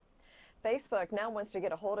Facebook now wants to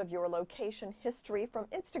get a hold of your location history from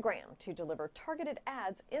Instagram to deliver targeted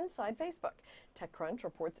ads inside Facebook. TechCrunch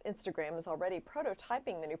reports Instagram is already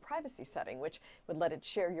prototyping the new privacy setting, which would let it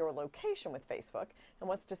share your location with Facebook. And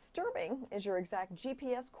what's disturbing is your exact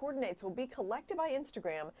GPS coordinates will be collected by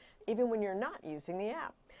Instagram even when you're not using the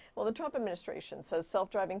app. Well, the Trump administration says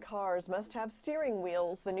self-driving cars must have steering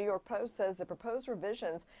wheels. The New York Post says the proposed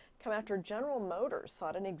revisions come after General Motors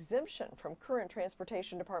sought an exemption from current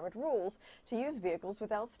Transportation Department rules to use vehicles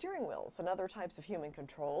without steering wheels and other types of human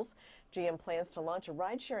controls. GM plans to launch a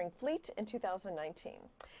ride-sharing fleet in 2019.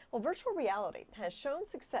 Well, virtual reality has shown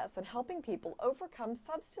success in helping people overcome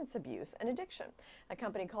substance abuse and addiction. A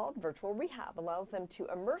company called Virtual Rehab allows them to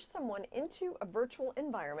immerse someone into a virtual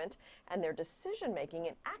environment, and their decision-making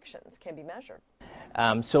and actions can be measured.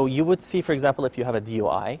 So you would see, for example, if you have a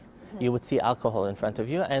DUI, you would see alcohol in front of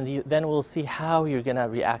you, and then we'll see how you're going to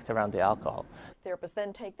react around the alcohol. Therapists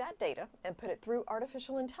then take that data and put it through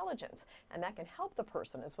artificial intelligence, and that can help the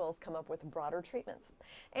person as well as come up with broader treatments.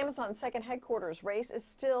 Amazon's second headquarters race is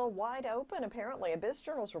still wide open, apparently. A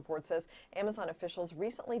BizJournals report says Amazon officials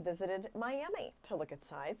recently visited Miami to look at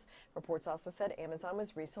sites. Reports also said Amazon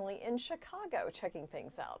was recently in Chicago checking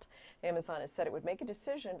things out. Amazon has said it would make a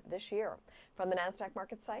decision this year. From the NASDAQ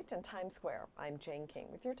MarketSite in Times Square, I'm Jane King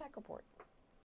with your Tech Report.